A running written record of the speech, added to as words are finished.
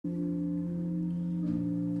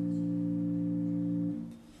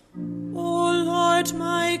Lord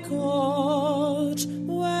my God,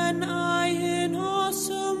 when I in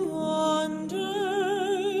awesome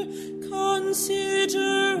wonder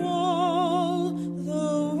consider all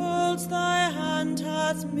the worlds thy hand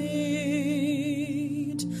hath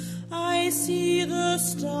made, I see the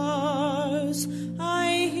stars,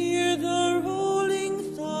 I hear the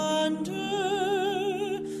rolling thunder,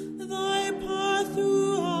 thy path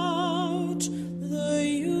throughout the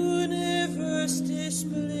universe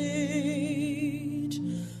displayed.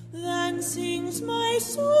 Then sings my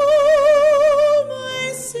soul,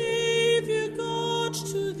 my Saviour God,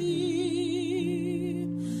 to thee.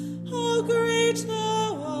 How great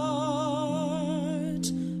thou art,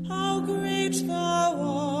 how great thou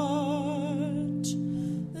art.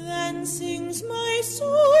 Then sings my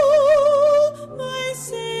soul, my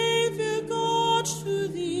Saviour God, to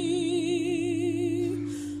thee.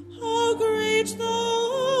 How great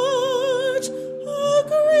thou art, how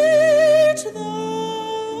great thou art.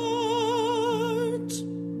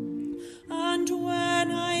 And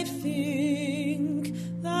when I think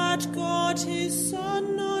that God his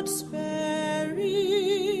Son not sparing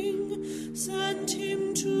sent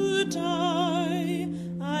him to die,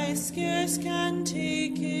 I scarce can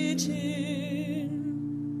take it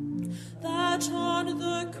in, that on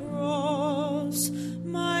the cross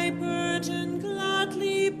my burden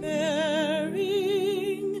gladly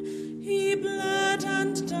bearing, he bled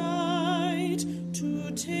and died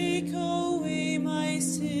to take away my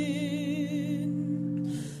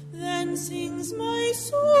sin. Then sings my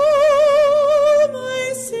soul,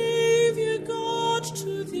 my Saviour God,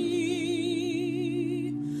 to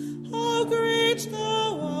thee. How great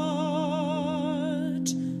thou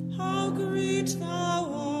art, how great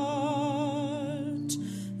thou art.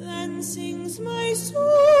 Then sings my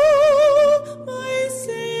soul, my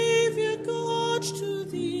Saviour God, to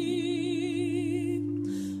thee.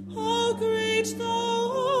 How great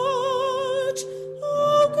thou art,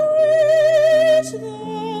 how great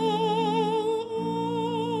thou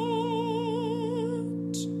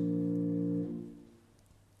art.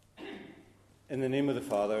 In the name of the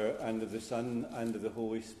Father, and of the Son, and of the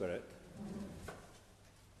Holy Spirit,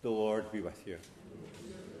 the Lord be with you.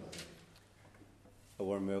 A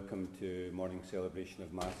warm welcome to morning celebration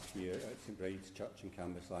of Mass here at St Bride's Church in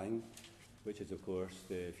Cambuslang, which is of course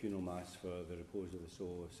the funeral Mass for the repose of the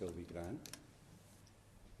soul of Sylvie Grant.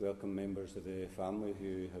 Welcome members of the family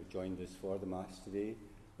who have joined us for the Mass today.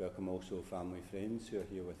 Welcome also family friends who are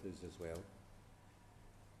here with us as well.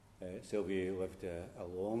 Sylvie lived a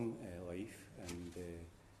long life, and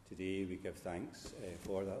today we give thanks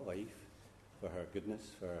for that life, for her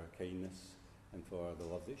goodness, for her kindness, and for the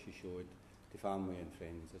love that she showed to family and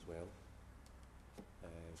friends as well.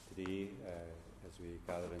 Today, as we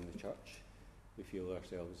gather in the church, we feel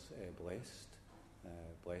ourselves blessed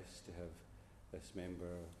to have this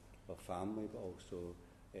member of family, but also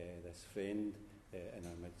this friend in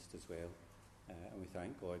our midst as well. And we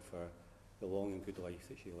thank God for the long and good life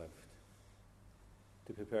that she lived.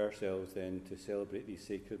 To prepare ourselves then to celebrate these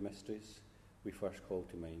sacred mysteries, we first call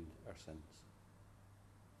to mind our sins.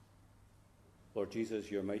 Lord Jesus,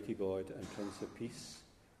 your mighty God and Prince of Peace,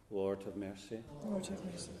 Lord have mercy. Lord have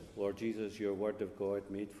mercy. Lord Jesus, your Word of God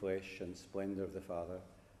made flesh and splendour of the Father,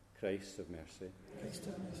 Christ have mercy. Christ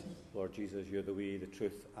have mercy. Lord Jesus, you're the way, the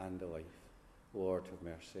truth and the life. Lord have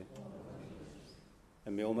mercy.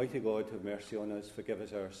 And may Almighty God have mercy on us, forgive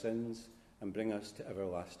us our sins, and bring us to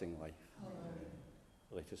everlasting life. Amen.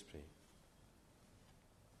 Let us pray.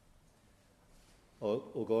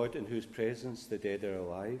 O God, in whose presence the dead are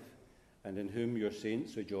alive, and in whom your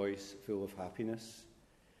saints rejoice full of happiness,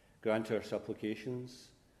 grant our supplications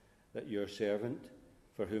that your servant,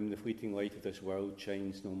 for whom the fleeting light of this world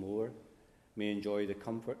shines no more, may enjoy the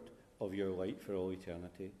comfort of your light for all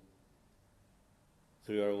eternity.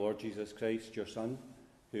 Through our Lord Jesus Christ, your Son,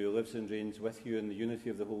 who lives and reigns with you in the unity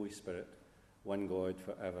of the Holy Spirit, one God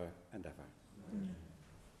for ever and ever. Amen.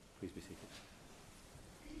 Please be seated.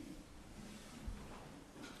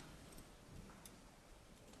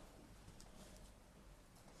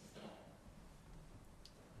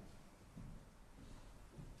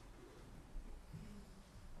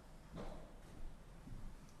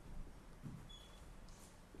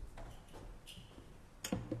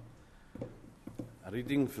 A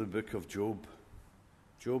reading from the book of Job.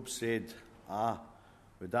 Job said,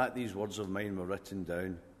 would that these words of mine were written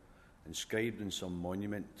down, inscribed in some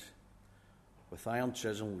monument, with iron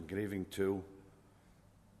chisel and graving tool,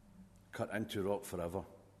 cut into rock forever.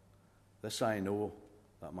 This I know,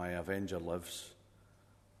 that my avenger lives,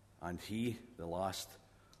 and he, the last,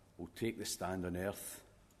 will take the stand on earth.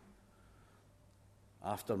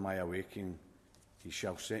 After my awaking, he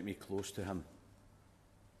shall set me close to him,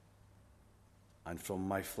 and from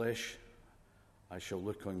my flesh I shall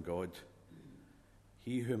look on God.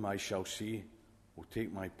 He whom I shall see will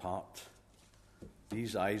take my part.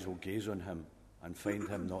 These eyes will gaze on him and find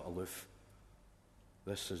him not aloof.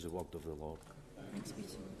 This is the word of the Lord. Thanks be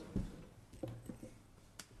to God.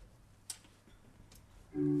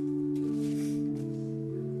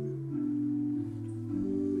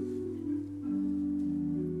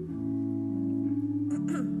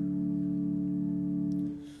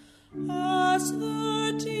 As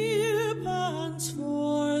the deer pants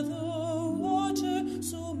for the water,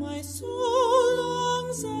 so my soul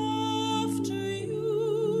longs after you.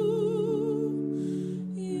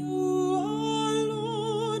 You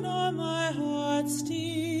alone are my heart's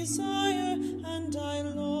desire, and I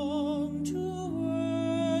long to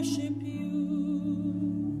worship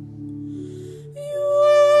you. You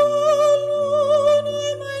alone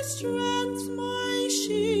are my strength, my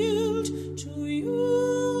shield. To you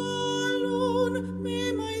alone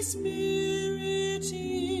may my spirit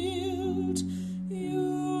yield. You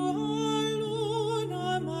alone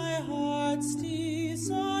are my heart's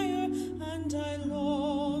desire, and I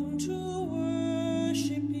long to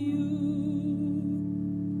worship you.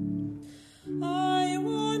 I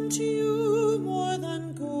want you more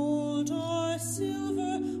than gold or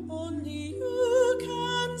silver, only you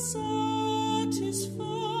can satisfy.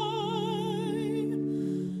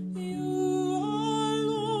 You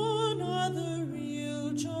alone are the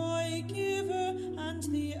real joy giver and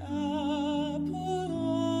the apple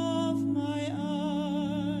of my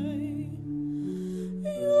eye.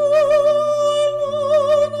 You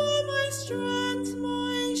alone are my strength,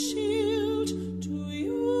 my shield. To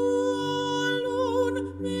you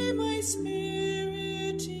alone may my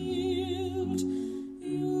spirit yield.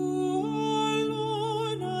 You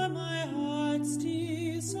alone are my heart's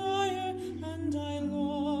desire, and I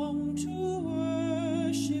long to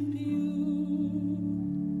worship you.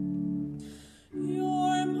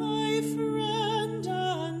 You're my friend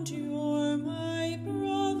and you're my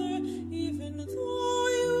brother, even though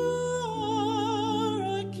you are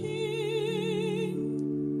a king.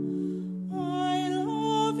 I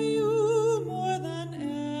love you more than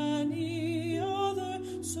any other,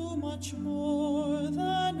 so much more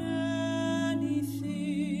than anything.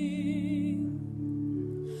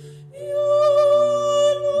 You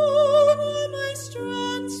alone are my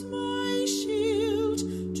strength, my shield.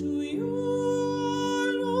 To you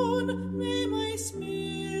alone may my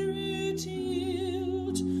spirit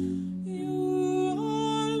yield. You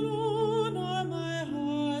alone are my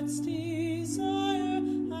heart's desire,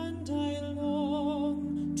 and I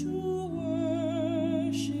long to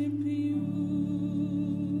worship you.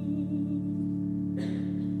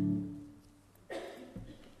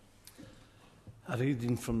 A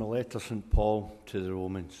reading from the letter St. Paul to the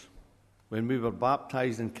Romans. When we were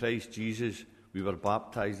baptized in Christ Jesus, we were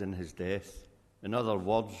baptized in his death. In other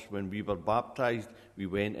words, when we were baptized, we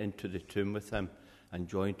went into the tomb with him and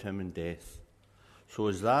joined him in death. So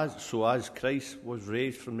as Christ was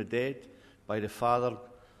raised from the dead by the Father's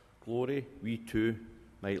glory, we too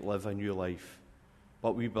might live a new life.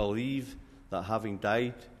 But we believe that having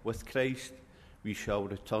died with Christ, we shall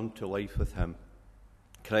return to life with him.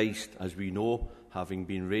 Christ, as we know, having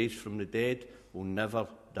been raised from the dead, will never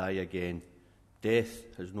die again.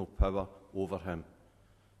 Death has no power over him.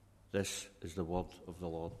 This is the word of the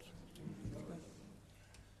Lord.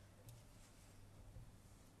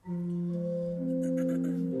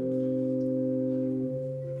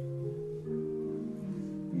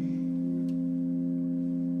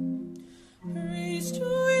 Praise to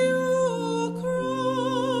you,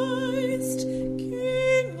 Christ,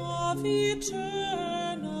 King of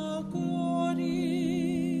eternal glory.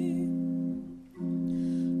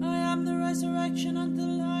 I am the resurrection and the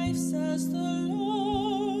life, says the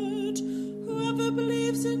Lord. Whoever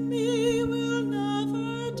believes in me will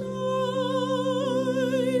never die.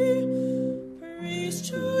 Praise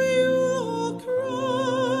to you,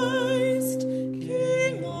 Christ,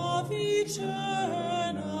 King of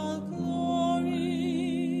eternal glory.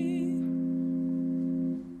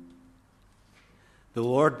 The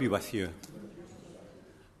Lord be with you.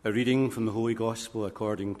 A reading from the Holy Gospel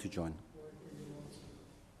according to John.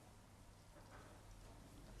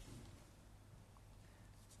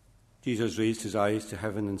 Jesus raised his eyes to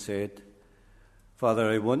heaven and said, Father,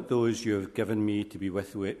 I want those you have given me to be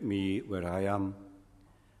with me where I am,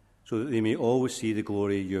 so that they may always see the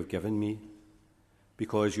glory you have given me,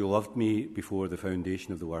 because you loved me before the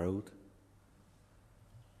foundation of the world.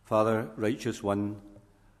 Father, righteous one,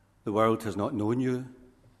 the world has not known you,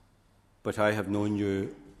 but I have known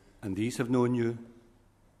you, and these have known you,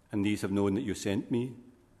 and these have known that you sent me.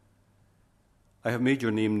 I have made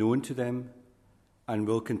your name known to them, and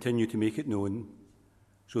will continue to make it known,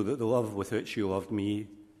 so that the love with which you loved me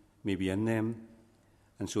may be in them,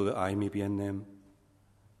 and so that I may be in them.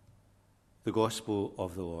 The Gospel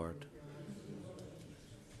of the Lord.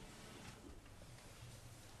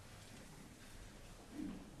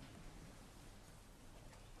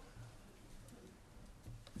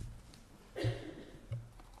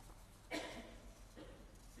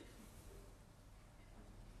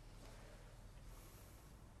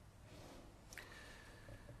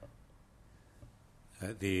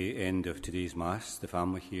 At the end of today's Mass, the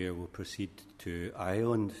family here will proceed to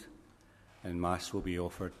Ireland, and Mass will be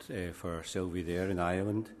offered for Sylvie there in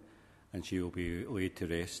Ireland, and she will be laid to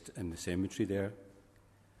rest in the cemetery there.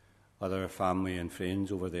 Other family and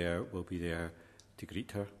friends over there will be there to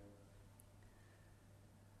greet her.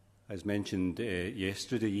 As mentioned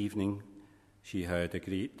yesterday evening, she had a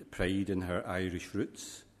great pride in her Irish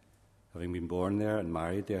roots, having been born there and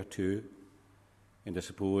married there too. And I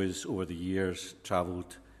suppose over the years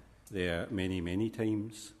travelled there many, many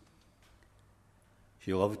times.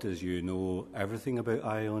 She loved, as you know, everything about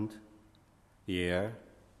Ireland: the air,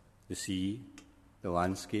 the sea, the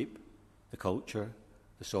landscape, the culture,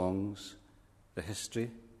 the songs, the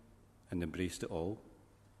history, and embraced it all.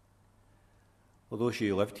 Although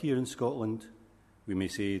she lived here in Scotland, we may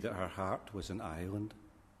say that her heart was in Ireland.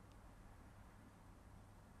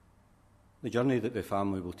 The journey that the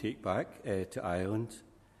family will take back to Ireland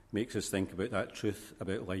makes us think about that truth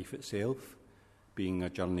about life itself being a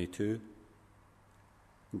journey too.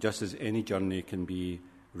 And just as any journey can be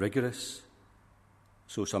rigorous,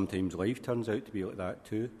 so sometimes life turns out to be like that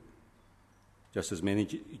too. Just as many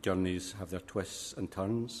journeys have their twists and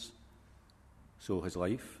turns, so has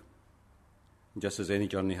life. And just as any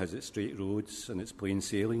journey has its straight roads and its plain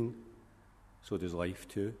sailing, so does life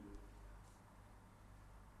too.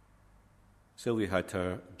 Sylvie had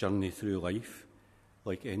her journey through life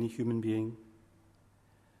like any human being.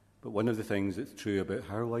 But one of the things that's true about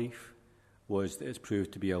her life was that it's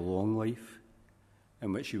proved to be a long life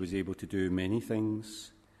in which she was able to do many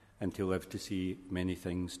things and to live to see many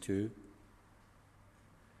things too.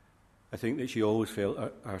 I think that she always felt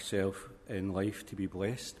herself in life to be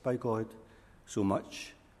blessed by God so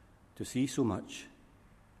much, to see so much.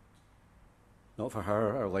 Not for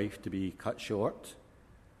her life to be cut short,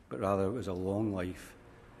 but rather it was a long life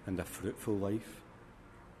and a fruitful life.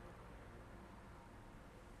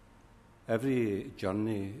 Every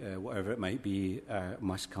journey, whatever it might be,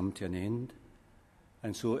 must come to an end,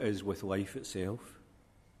 and so it is with life itself.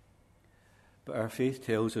 But our faith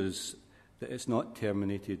tells us that it's not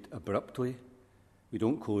terminated abruptly. We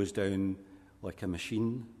don't close down like a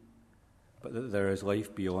machine, but that there is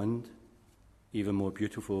life beyond, even more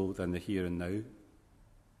beautiful than the here and now,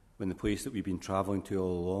 when the place that we've been travelling to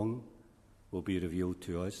all along will be revealed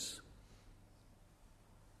to us.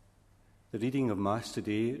 The reading of Mass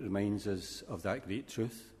today reminds us of that great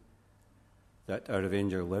truth, that our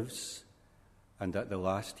Avenger lives, and at the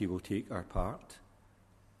last he will take our part,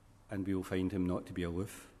 and we will find him not to be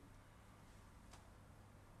aloof.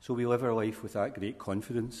 So we live our life with that great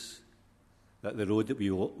confidence that the road that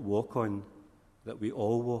we walk on, that we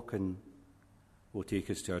all walk in, will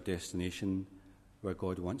take us to our destination where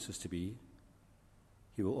God wants us to be.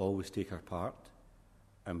 He will always take our part,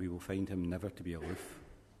 and we will find him never to be aloof.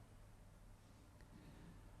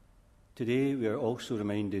 Today we are also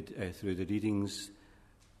reminded through the readings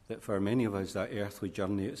that for many of us that earthly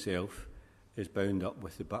journey itself is bound up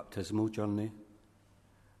with the baptismal journey,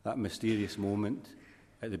 that mysterious moment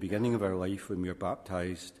at the beginning of our life when we are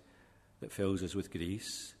baptised that fills us with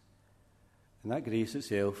grace. And that grace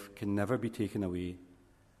itself can never be taken away.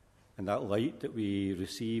 And that light that we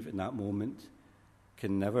receive in that moment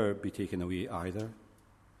can never be taken away either,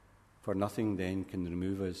 for nothing then can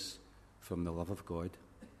remove us from the love of God.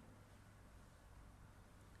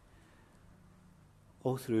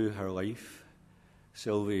 All through her life,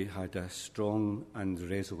 Sylvie had a strong and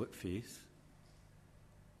resolute faith.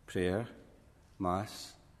 Prayer,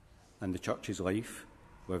 Mass, and the Church's life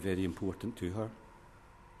were very important to her.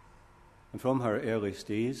 And from her earliest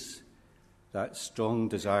days, that strong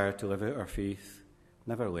desire to live out her faith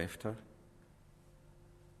never left her.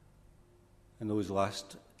 In those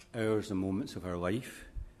last hours and moments of her life,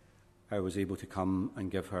 I was able to come and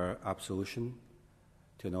give her absolution,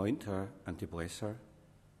 to anoint her and to bless her.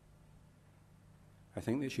 I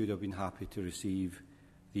think that she would have been happy to receive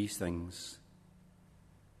these things.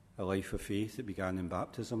 A life of faith that began in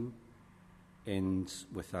baptism ends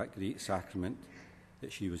with that great sacrament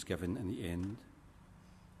that she was given in the end.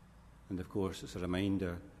 And of course, it's a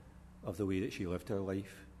reminder of the way that she lived her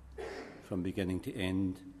life from beginning to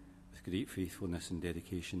end with great faithfulness and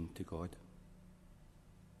dedication to God.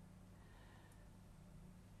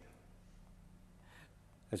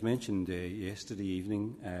 As mentioned yesterday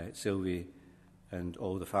evening, Sylvie and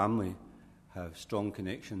all the family have strong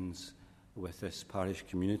connections with this parish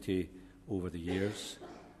community over the years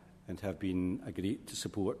and have been a great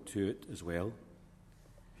support to it as well.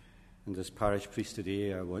 And as parish priest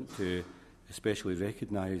today, I want to especially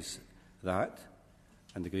recognise that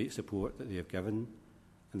and the great support that they have given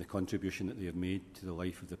and the contribution that they have made to the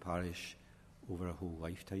life of the parish over a whole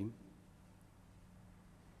lifetime.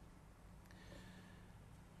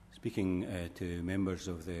 Speaking to members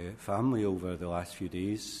of the family over the last few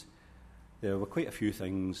days, there were quite a few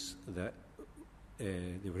things that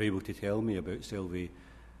they were able to tell me about Sylvie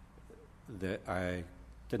that I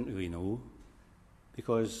didn't really know,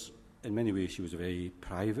 because in many ways she was a very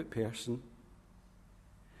private person.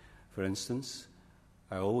 For instance,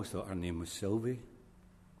 I always thought her name was Sylvie.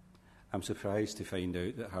 I'm surprised to find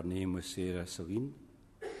out that her name was Sarah Celine.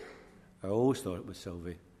 I always thought it was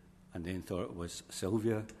Sylvie, and then thought it was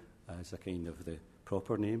Sylvia as a kind of the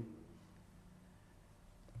proper name.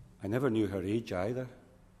 I never knew her age either.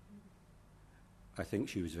 I think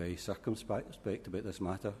she was very circumspect about this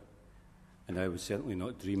matter, and I would certainly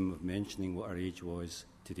not dream of mentioning what her age was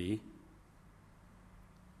today.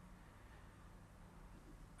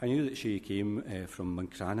 I knew that she came from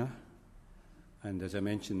Moncrana, and as I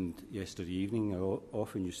mentioned yesterday evening, I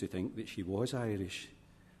often used to think that she was Irish,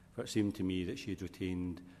 for it seemed to me that she had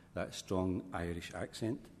retained that strong Irish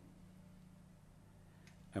accent.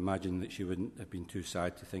 I imagine that she wouldn't have been too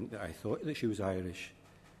sad to think that I thought that she was Irish,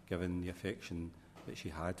 given the affection that she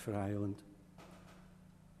had for Ireland.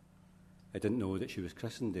 I didn't know that she was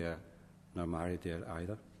christened there, nor married there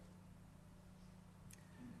either.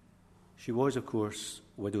 She was, of course,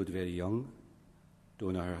 widowed very young.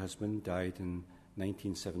 Donna, her husband, died in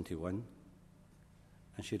 1971,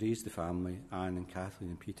 and she raised the family, Anne and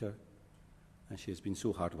Kathleen and Peter, and she has been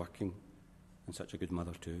so hard-working and such a good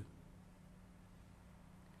mother too.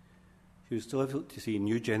 She was delighted to see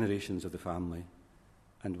new generations of the family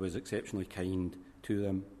and was exceptionally kind to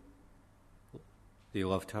them. They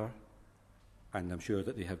loved her, and I'm sure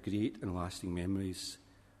that they have great and lasting memories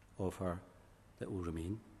of her that will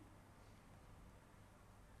remain.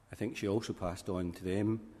 I think she also passed on to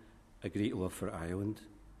them a great love for Ireland,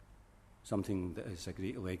 something that is a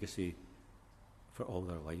great legacy for all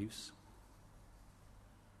their lives.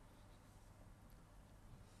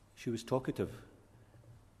 She was talkative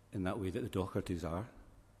in that way that the Dochertys are,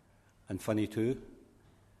 and funny too,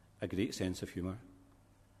 a great sense of humour,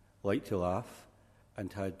 liked to laugh,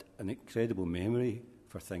 and had an incredible memory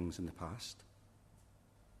for things in the past.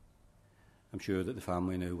 I'm sure that the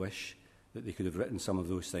family now wish that they could have written some of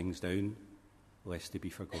those things down, lest they be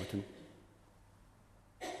forgotten.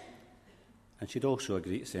 And she'd also a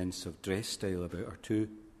great sense of dress style about her too,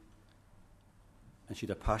 and she'd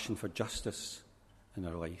a passion for justice in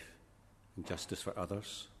her life, and justice for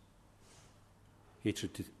others.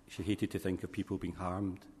 She hated to think of people being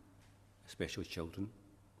harmed, especially children.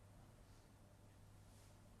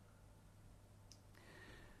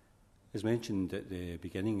 As mentioned at the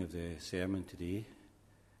beginning of the sermon today,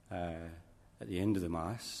 at the end of the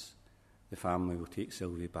Mass, the family will take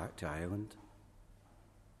Sylvie back to Ireland.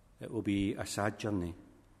 It will be a sad journey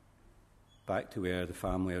back to where the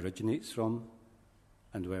family originates from,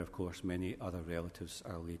 and where, of course, many other relatives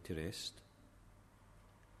are laid to rest.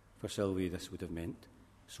 For Sylvie, this would have meant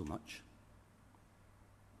so much.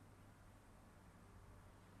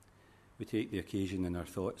 We take the occasion in our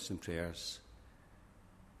thoughts and prayers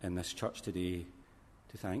in this church today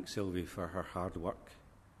to thank Sylvie for her hard work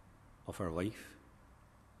of her life,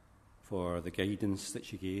 for the guidance that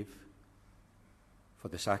she gave, for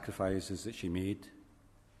the sacrifices that she made,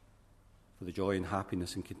 for the joy and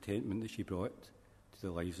happiness and contentment that she brought to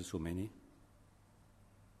the lives of so many.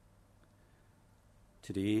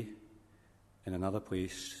 Today, in another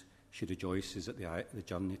place, she rejoices at the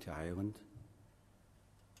journey to Ireland.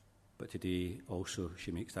 But today also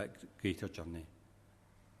she makes that greater journey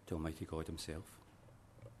to Almighty God Himself.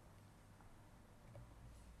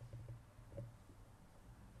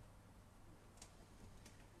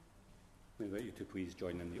 We invite you to please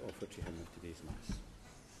join in the offertory hymn of today's Mass.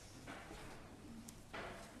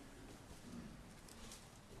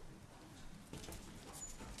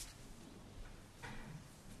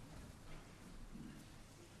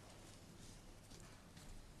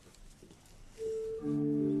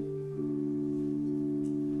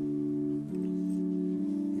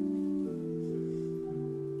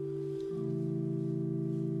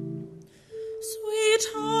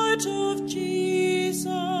 Sweetheart of Jesus,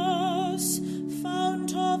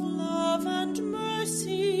 fount of love and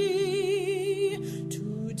mercy,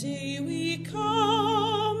 today we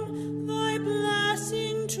come thy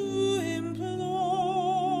blessing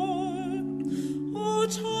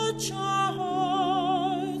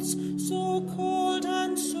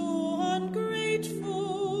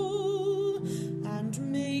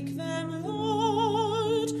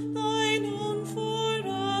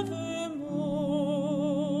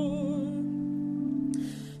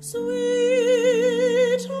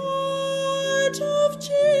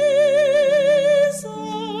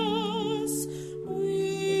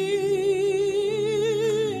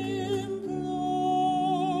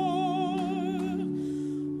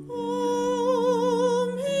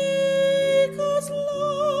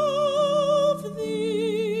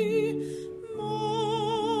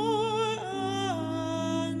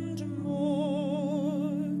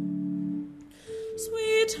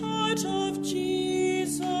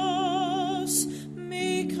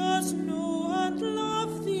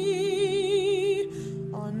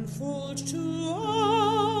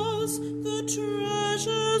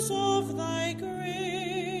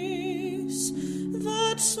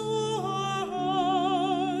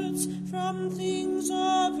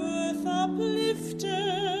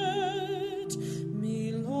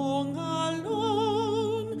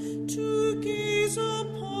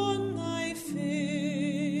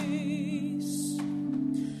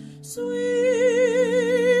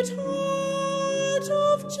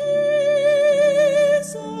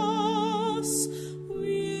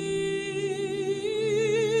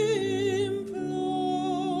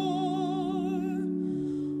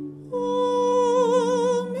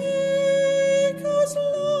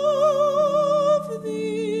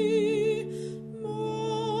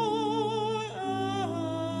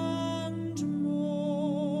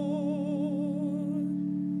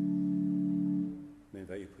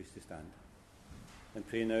stand. And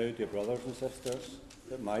pray now, dear brothers and sisters,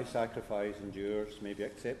 that my sacrifice and yours may be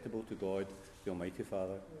acceptable to God, the Almighty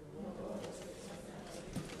Father.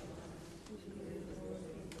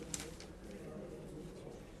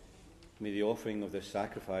 May the offering of this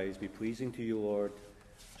sacrifice be pleasing to you, Lord,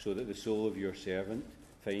 so that the soul of your servant,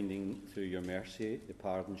 finding through your mercy the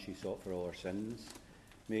pardon she sought for all her sins,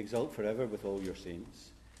 may exult forever with all your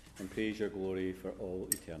saints, and praise your glory for all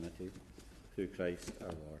eternity. Through Christ our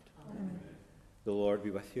Lord. Amen. The Lord be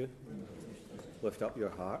with you. Lift up your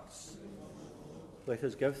hearts. Let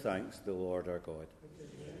us give thanks to the Lord our God.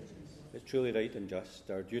 It's truly right and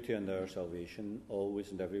just, our duty and our salvation,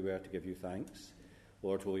 always and everywhere to give you thanks,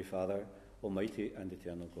 Lord, Holy Father, Almighty and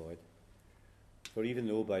eternal God. For even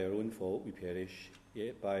though by our own fault we perish,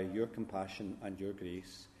 yet by your compassion and your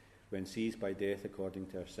grace, when seized by death according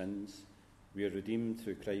to our sins, we are redeemed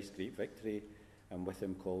through Christ's great victory, and with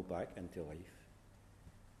him called back into life.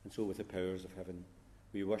 And so with the powers of heaven,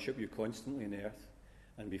 we worship you constantly on earth,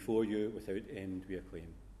 and before you without end we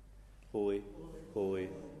acclaim. Holy, holy,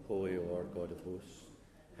 holy Lord God of hosts,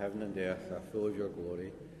 heaven and earth are full of your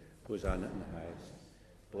glory. Hosanna in the highest.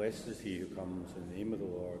 Blessed is he who comes in the name of the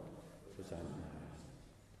Lord. Hosanna in the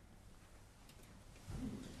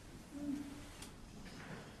highest.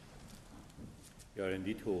 You are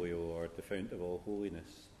indeed holy, O Lord, the fount of all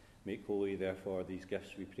holiness. Make holy, therefore, these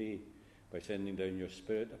gifts, we pray, by sending down your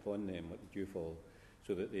Spirit upon them like the dewfall,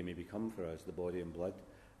 so that they may become for us the body and blood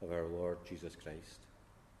of our Lord Jesus Christ.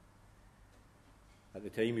 At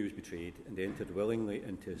the time he was betrayed and entered willingly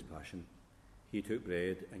into his passion, he took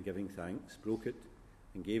bread and, giving thanks, broke it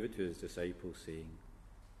and gave it to his disciples, saying,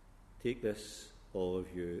 "Take this, all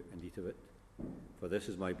of you, and eat of it, for this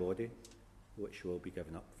is my body, which will be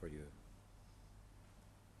given up for you."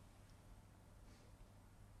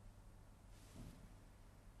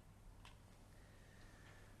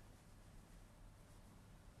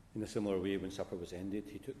 In a similar way, when supper was ended,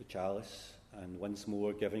 he took the chalice, and once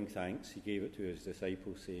more giving thanks, he gave it to his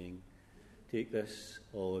disciples, saying, "Take this,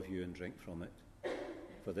 all of you, and drink from it,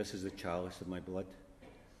 for this is the chalice of my blood,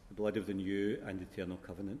 the blood of the new and eternal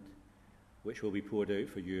covenant, which will be poured out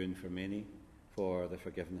for you and for many for the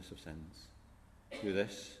forgiveness of sins. Do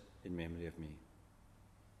this in memory of me."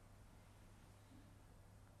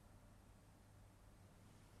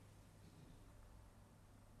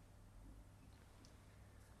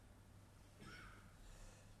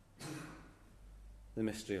 The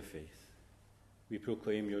mystery of faith. We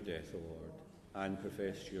proclaim your death, O Lord, and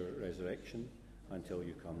profess your resurrection until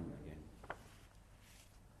you come again.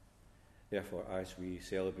 Therefore, as we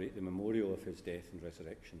celebrate the memorial of his death and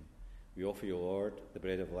resurrection, we offer you, Lord, the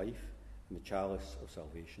bread of life and the chalice of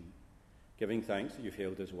salvation, giving thanks that you've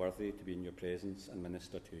held us worthy to be in your presence and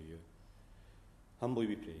minister to you. Humbly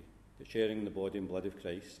we pray that, sharing in the body and blood of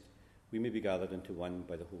Christ, we may be gathered into one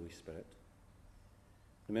by the Holy Spirit.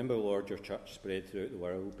 Remember, Lord, your church spread throughout the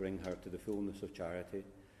world. Bring her to the fullness of charity,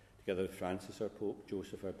 together with Francis our Pope,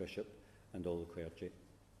 Joseph our Bishop, and all the clergy.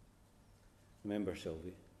 Remember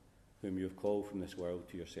Sylvie, whom you have called from this world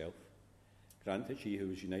to yourself. Grant that she who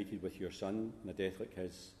was united with your Son in a death like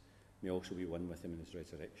his may also be one with him in his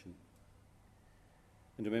resurrection.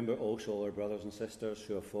 And remember also all our brothers and sisters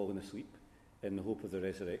who have fallen asleep in the hope of the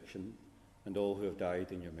resurrection, and all who have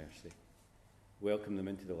died in your mercy. Welcome them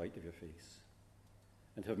into the light of your face.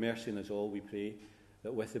 And have mercy on us all, we pray,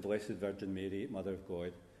 that with the Blessed Virgin Mary, Mother of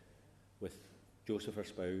God, with Joseph her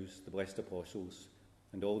spouse, the blessed apostles,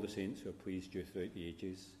 and all the saints who have pleased you throughout the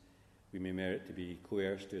ages, we may merit to be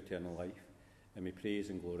co-heirs to eternal life, and may praise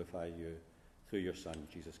and glorify you through your Son,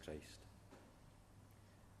 Jesus Christ.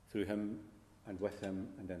 Through him, and with him,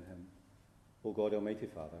 and in him, O God, Almighty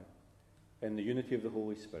Father, in the unity of the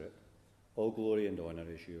Holy Spirit, all glory and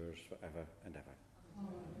honour is yours forever and ever.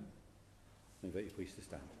 Amen. I invite you please to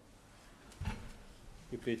stand.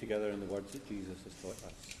 We pray together in the words that Jesus has taught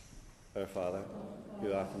us. Our Father,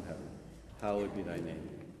 who art in heaven, hallowed be thy name.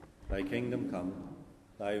 Thy kingdom come,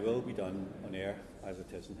 thy will be done on earth as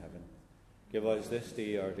it is in heaven. Give us this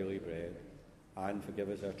day our daily bread, and forgive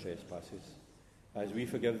us our trespasses, as we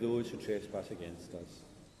forgive those who trespass against us.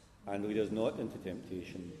 And lead us not into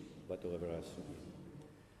temptation, but deliver us from evil.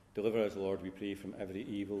 Deliver us, Lord, we pray, from every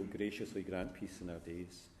evil. Graciously grant peace in our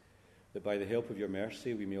days, that by the help of your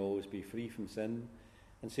mercy we may always be free from sin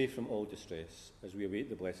and safe from all distress, as we await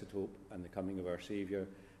the blessed hope and the coming of our Saviour,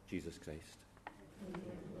 Jesus Christ.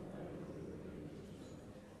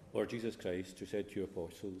 Lord Jesus Christ, who said to your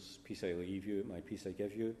apostles, "Peace I leave you, my peace I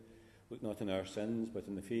give you," look not on our sins, but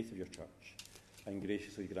in the faith of your church, and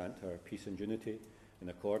graciously grant her peace and unity in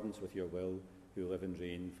accordance with your will, who live and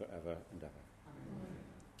reign for ever and ever. Amen.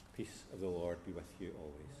 peace of the Lord be with you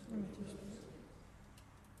always.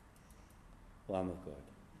 Lamb of God.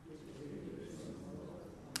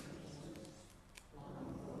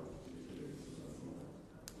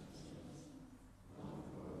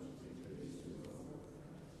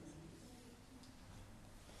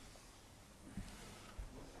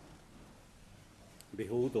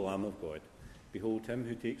 Behold the Lamb of God. Behold him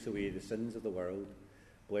who takes away the sins of the world.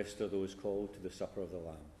 Blessed are those called to the supper of the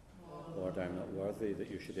Lamb. Lord, I am not worthy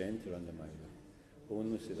that you should enter under my roof.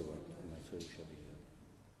 Only say the word, and my soul shall be healed.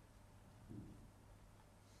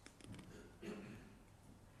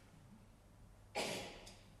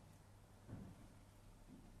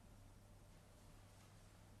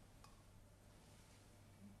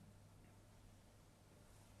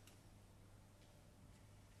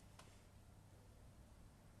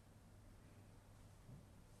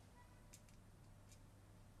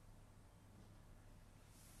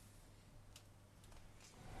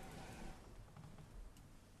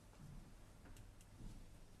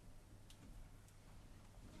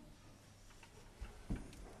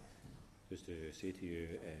 Just to say to you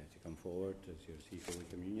to come forward as you receive Holy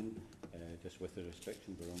Communion, just with the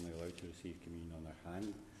restriction, we're only allowed to receive communion on our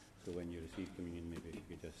hand. So when you receive communion, maybe if you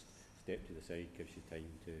could just step to the side, gives you time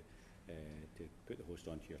to put the host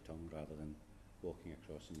onto your tongue rather than walking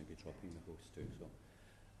across and maybe dropping the host too. So,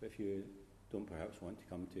 but if you don't perhaps want to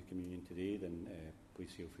come to communion today, then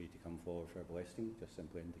please feel free to come forward for a blessing. Just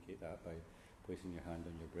simply indicate that by placing your hand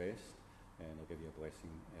on your breast, and I'll give you a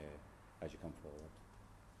blessing as you come forward.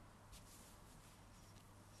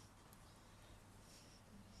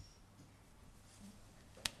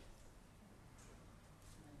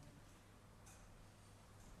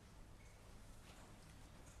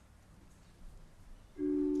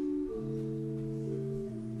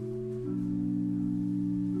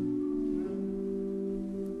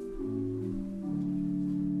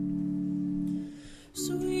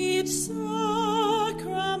 Sweet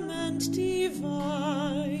sacrament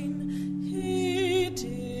divine, hid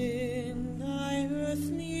in thy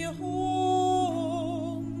earthly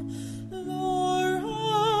home,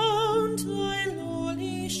 around thy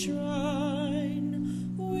lowly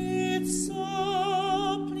shrine, with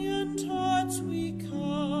suppliant hearts we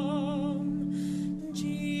come.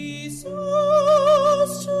 Jesus,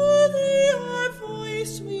 to thee our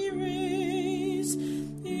voice we raise,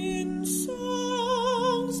 in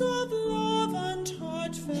songs of love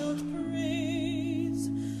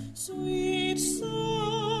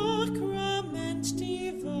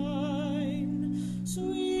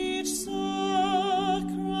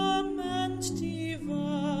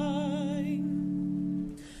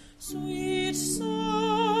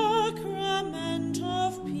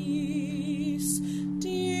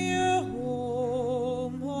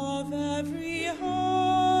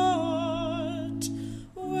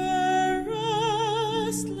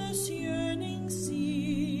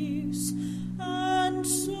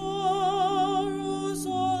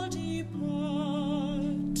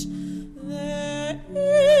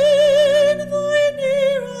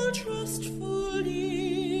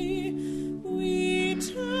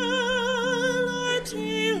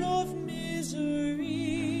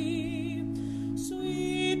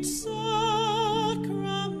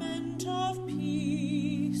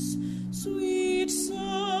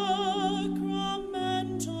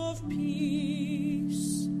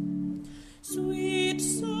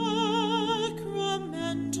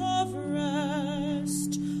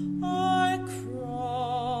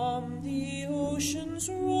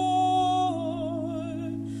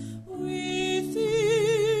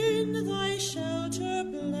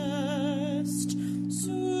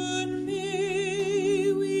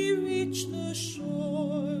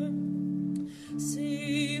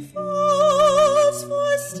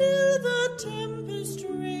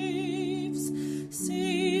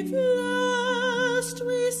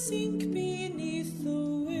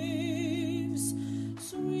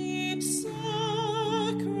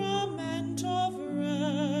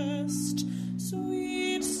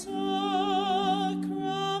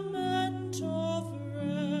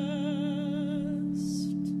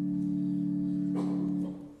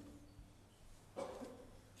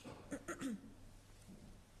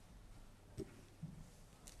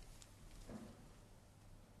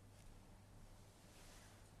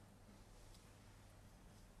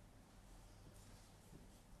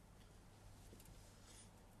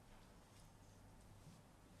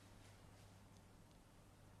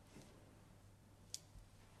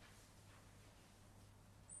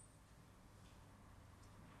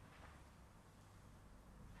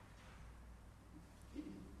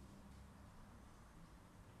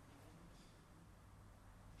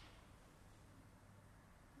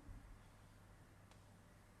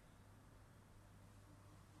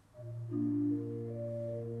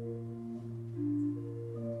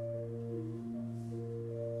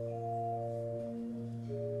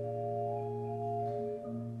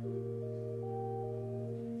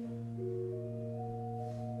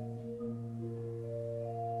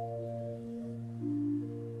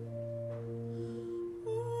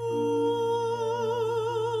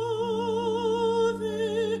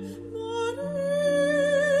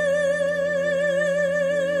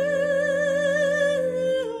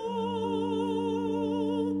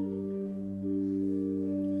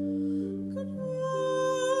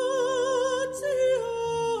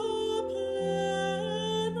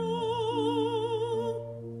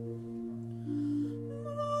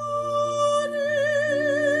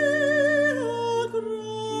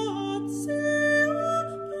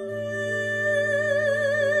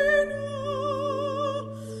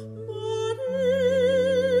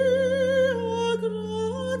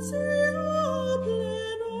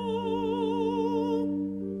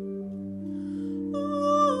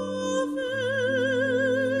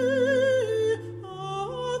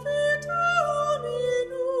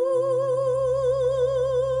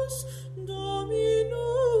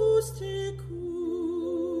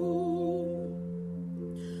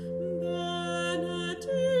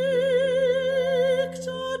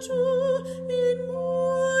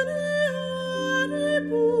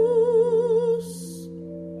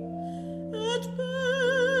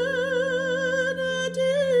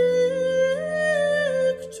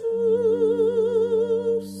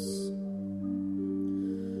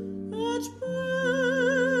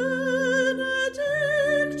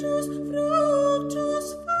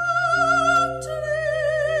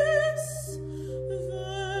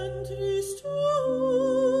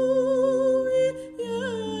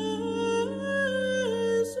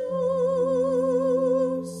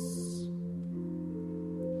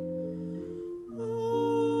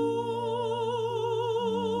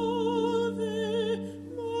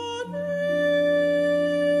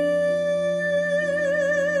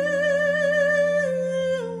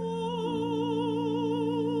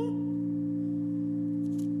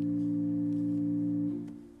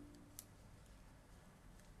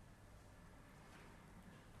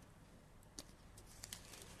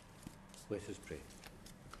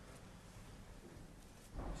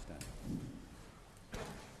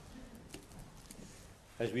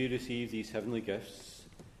As we receive these heavenly gifts,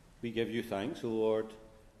 we give you thanks, O Lord,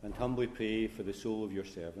 and humbly pray for the soul of your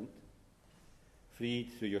servant,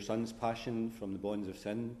 freed through your Son's passion from the bonds of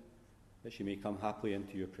sin, that she may come happily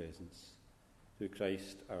into your presence. Through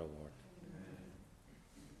Christ our Lord.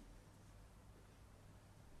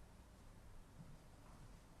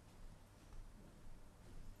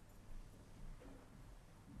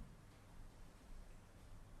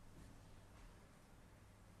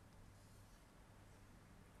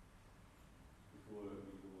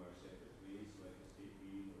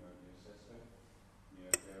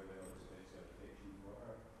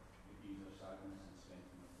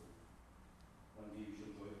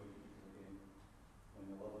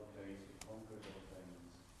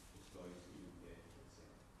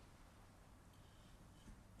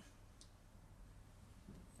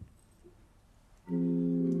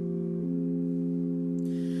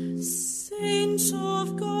 Saints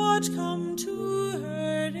of God, come to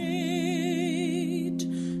her aid,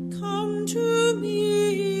 come to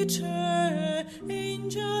meet her,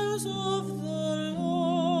 angels of the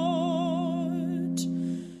Lord.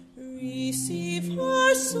 Receive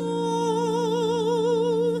her soul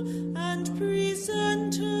and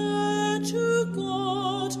present her to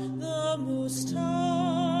God the Most High.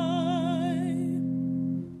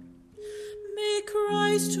 May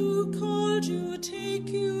Christ, who called you, take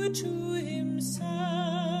you to himself.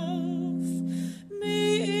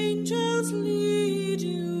 May angels lead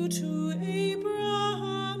you to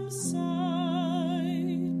Abraham's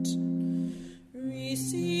side.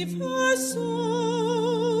 Receive her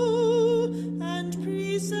soul and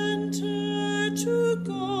present her to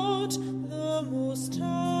God the Most High.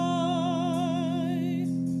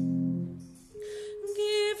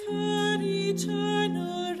 Give her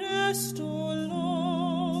eternal rest, O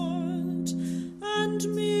Lord, and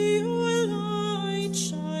may